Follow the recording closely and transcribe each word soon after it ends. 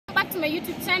my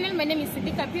YouTube channel. My name is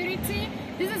SIDIKA Purity.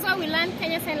 This is where we learn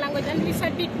Kenya Sign Language, and we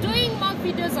shall be doing more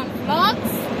videos on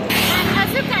vlogs. And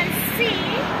as you can see,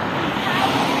 we have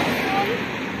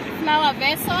flower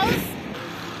vessels.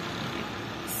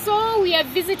 So we have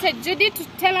visited Judy to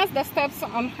tell us the steps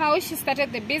on how she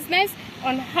started the business,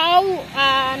 on how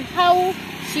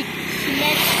she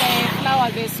makes the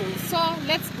flower vessels. So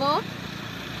let's go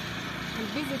and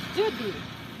visit Judy.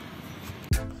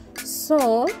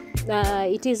 So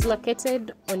it is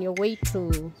located on your way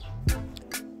to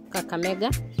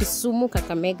Kisumu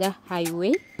Kakamega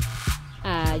Highway,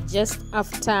 just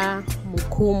after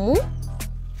Mukumu,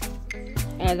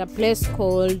 at a place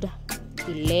called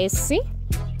Ilesi,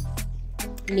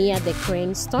 near the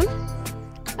Crane Stone,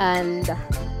 and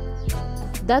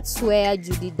that's where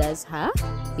Judy does her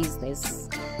business.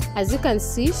 As you can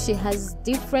see, she has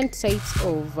different types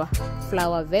of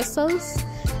flower vessels,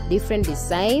 different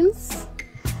designs,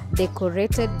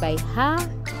 decorated by her,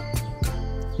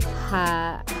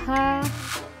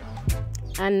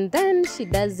 and then she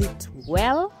does it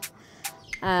well.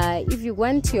 If you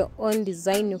want your own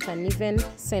design, you can even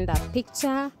send a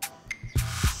picture.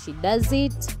 She does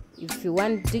it. If you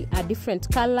want a different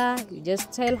color, you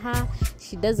just tell her.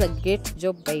 She does a great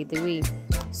job, by the way.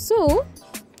 So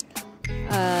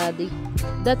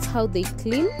that's how they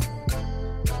clean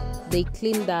the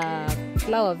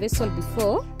flower vessel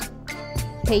before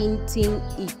painting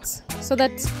it, so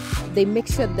that they make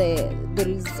sure there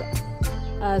is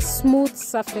a smooth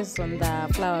surface on the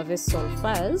flower vessel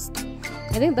first.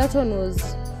 I think that one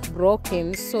was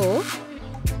broken, so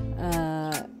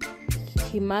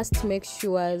he must make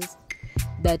sure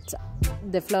that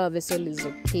the flower vessel is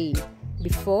okay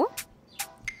before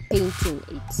painting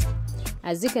it.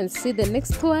 As you can see, the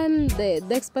next one, the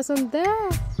next person there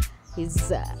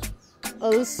is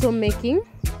also making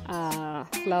a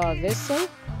flower vessel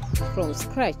from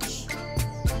scratch.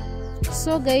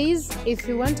 So guys, if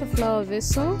you want a flower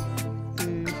vessel,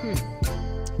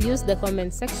 use the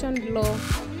comment section below.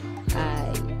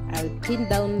 I'll pin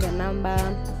down the number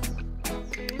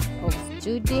of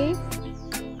Judy,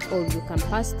 or you can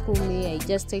pass through me. I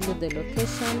just tell you the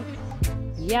location.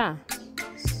 Yeah,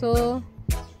 so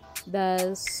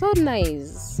they're so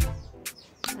nice,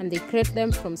 and they create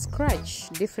them from scratch,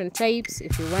 different types.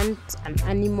 If you want an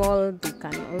animal, you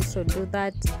can also do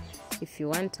that. If you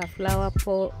want a flower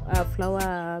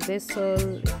vessel,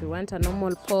 if you want a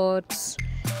normal pot,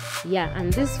 yeah.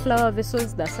 And these flower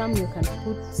vessels, there's some you can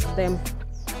put them,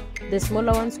 the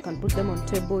smaller ones you can put them on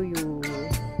table. You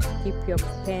keep your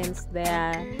pens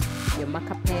there, your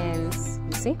marker pens,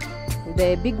 you see.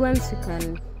 The big ones, you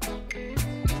can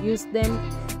use them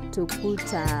to put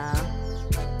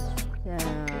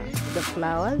the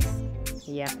flowers,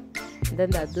 yeah. And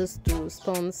then there are those two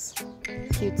stones,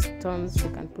 cute stones, you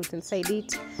can put inside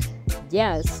it.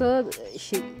 Yeah, so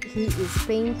he is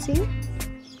painting,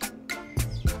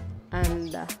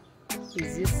 and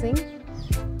he's using,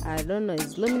 I don't know,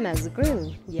 it's luminous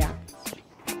green. Yeah.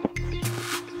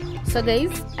 So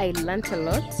guys, I learned a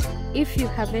lot. If you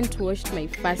haven't watched my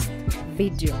first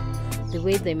video, the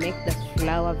way they make the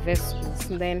flower vessels,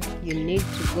 then you need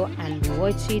to go and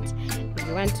watch it. If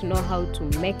you want to know how to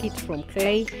make it from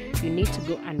clay, you need to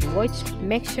go and watch.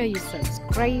 Make sure you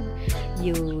subscribe,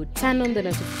 you turn on the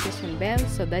notification bell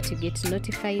so that you get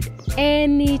notified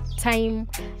anytime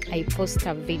I post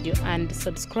a video, and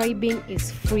subscribing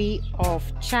is free of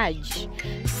charge.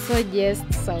 So just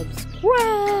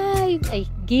subscribe. I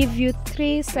give you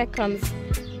 3 seconds.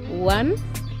 1,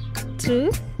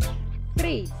 2,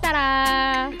 3.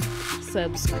 Ta-da!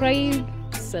 Subscribe,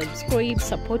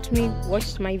 support me,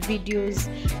 watch my videos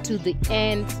to the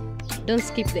end. Don't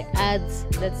skip the ads.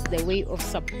 That's a way of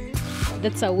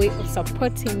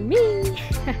supporting me.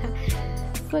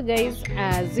 So guys,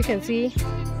 as you can see,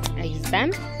 he's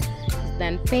done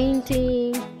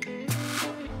painting,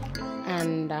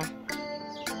 and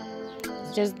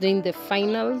just doing the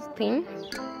final thing.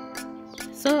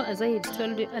 So as I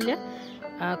told you earlier,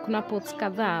 kuna pots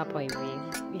kadhaa hapa hivi.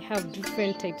 We have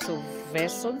different types of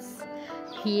vessels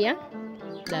here,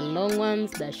 the long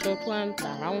ones, the short ones, the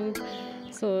round.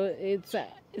 So it's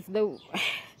the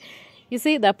you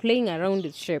see, they're playing around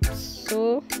with shapes,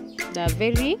 so they're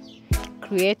very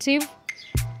creative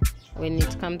when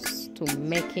it comes to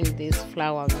making these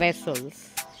flower vessels.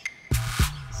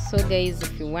 So guys,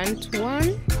 if you want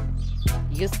one,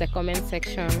 use the comment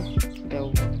section, they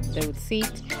will see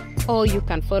it, or you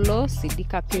can follow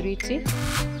SIDIKA Purity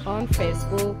on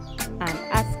Facebook and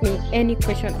ask me any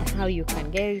question on how you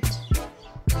can get it,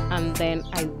 and then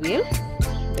I will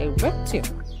direct you.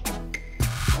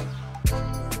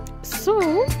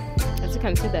 So as As you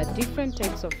can see, there are different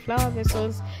types of flower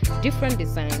vessels, different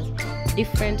designs,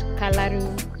 different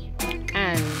coloring,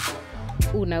 and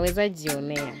unaweza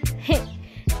jionea. Hey,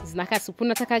 zinaka supu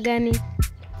nataka gani?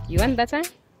 You want that one?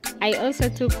 I also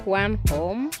took one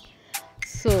home,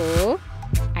 so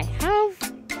I have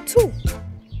 2.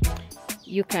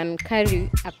 You can carry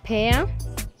a pair.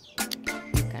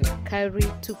 You can carry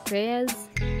 2 pairs.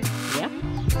 Yeah,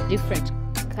 different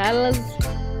colors.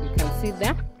 You can see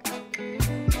there.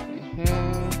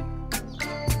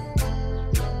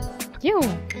 Yo,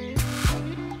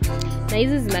 na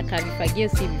hizi zinakaa vifagio,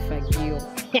 si vifagio.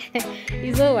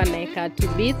 Hizo wanaeka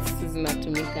 2 bits,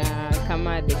 zinatumika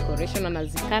kama decoration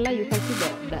wanazikala. You can see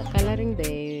the coloring,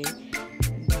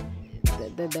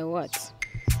 the what?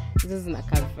 Hizo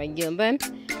zinakaa vifagio. Then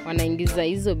wanaingiza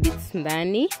hizo bits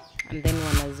ndani, and then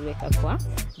wanaziweka kwa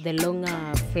the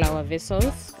longer flower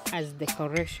vessels as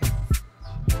decoration.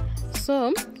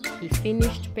 So he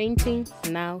finished painting.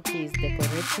 Now he is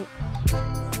decorating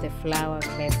the flower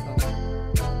vessel.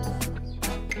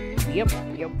 Yep.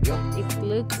 It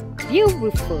looks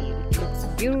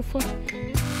beautiful.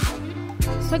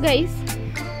 So guys,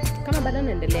 kama bado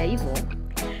naendelea hivyo,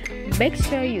 make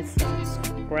sure you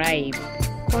subscribe.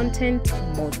 Content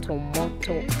moto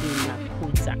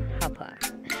inakuja hapa.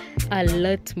 A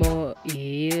lot more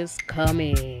is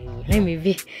coming.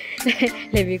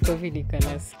 Let me coffee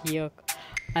Nicholas Kiyoko.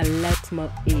 A lot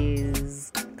more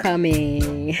is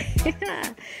coming.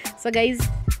 So guys,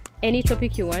 any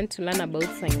topic you want to learn about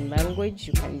sign language,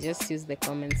 you can just use the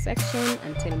comment section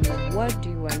and tell me what do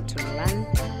you want to learn.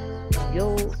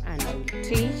 Yo, and I will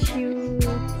teach you.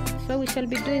 So we shall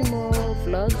be doing more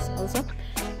vlogs also.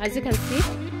 As you can see,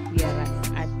 we are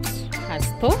at her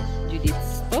store,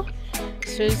 Judith's store.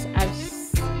 Shows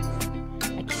us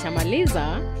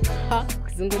akishamaliza,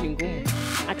 kizungu ni ngumu.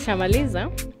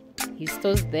 Akishamaliza, he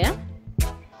stores there.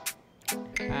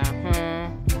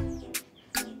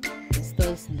 He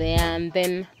stores there, and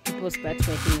then people start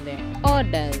making their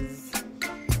orders.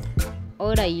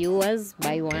 Order yours,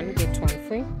 buy 1 get 1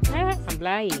 free. I'm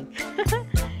lying.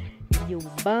 You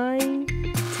buy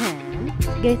 10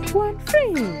 get 1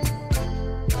 free.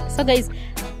 So guys,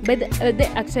 but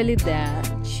actually they're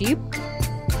cheap.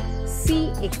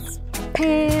 See,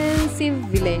 expensive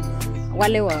vile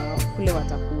wale wa kule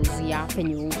watakuuzia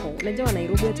penye huko. Unajua wa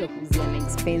Nairobi watakuuzia na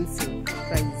expensive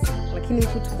price, lakini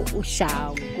huko tuko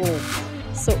ushago.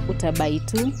 So utabai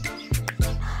tu.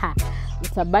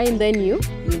 Utabai, and then you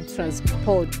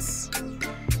transport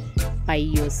by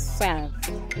yourself.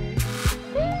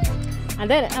 And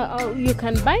then you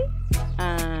can buy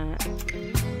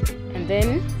and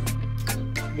then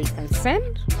they can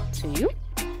send to you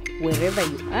wherever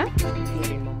you are. If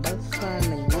you're in Mombasa,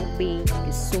 Nairobi,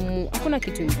 Kisumu, hakuna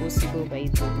kitu impossible by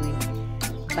the way.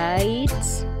 Buy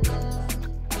it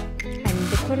and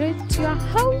decorate your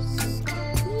house.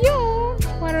 Yo,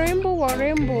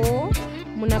 warembo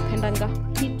munapendanga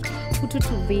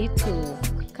kututu vitu.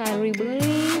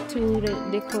 Karibuni to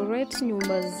decorate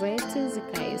nyumba zetu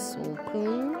zikae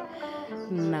supu.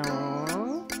 No,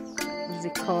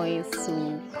 zikae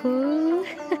supu.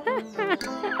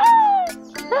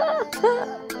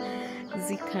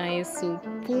 Zikae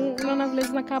supu. Unaona vile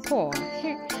zinakaa poa.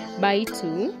 Buy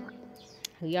 2.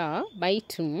 Yeah, buy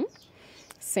 2.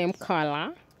 Same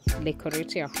color.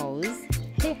 Decorate your house.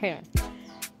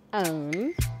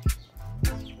 And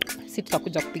si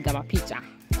tutakuja kupiga mapicha.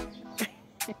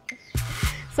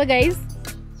 So guys,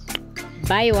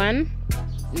 buy 1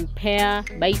 pair,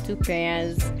 buy 2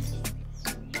 pairs,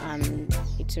 and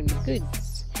it will be good.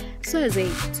 So as I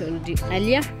told you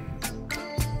earlier,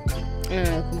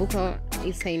 kumbuka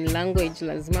sign language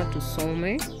lazima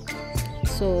tusome.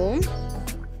 So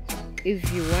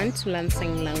if you want to learn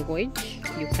sign language,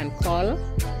 you can call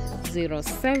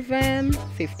 07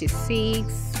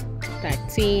 56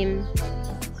 13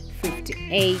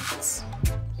 58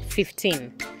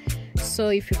 15. So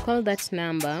if you call that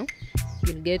number,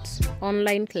 you'll get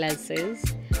online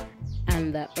classes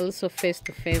and also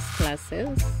face-to-face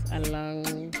classes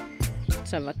along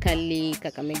Tavakali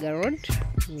Kakamega Road.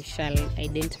 We shall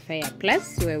identify a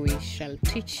place where we shall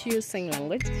teach you sign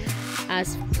language.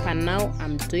 As for now,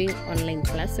 I'm doing online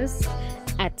classes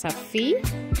at a fee,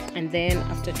 and then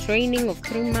after training of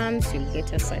 3 months, you'll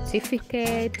get a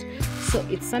certificate. So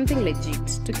it's something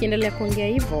legit. Tukiendelea kuongea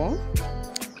hivyo,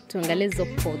 tuangalie hizo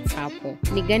pods hapo.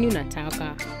 Ni gani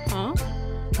unataka?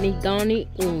 Ni gani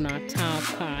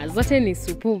unataka? Zote ni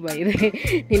supu by the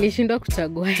way. Nilishindwa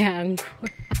kuchagua yangu.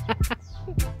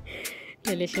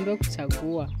 Nilishindwa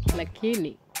kuchagua.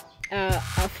 Lakini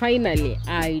finally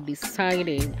I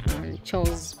decided and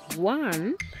chose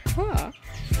one.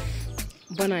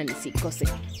 mbona nisikose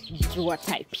jua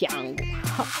type yangu.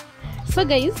 So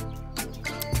guys,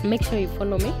 make sure you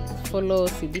follow me. Follow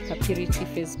SIDIKA Purity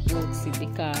Facebook,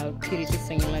 SIDIKA Purity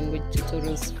Sign Language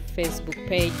Tutorials Facebook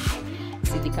page,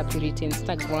 SIDIKA Purity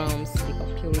Instagram, SIDIKA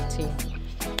Purity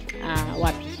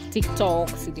TikTok,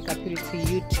 SIDIKA Purity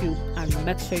YouTube, and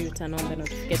make sure you turn on the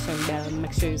notification bell.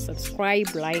 Make sure you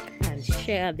subscribe, like, and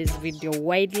share this video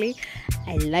widely.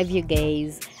 I love you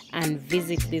guys, and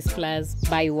visit this class,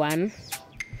 buy one.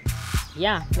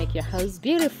 Yeah, make your house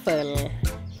beautiful.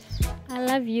 I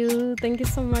love you. Thank you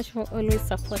so much for always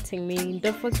supporting me.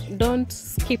 Don't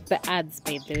skip the ads,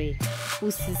 by the way.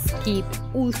 Usi skip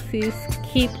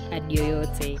ad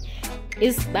yoyote.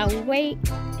 It's the way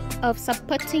of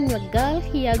supporting your girl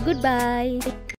here. Goodbye.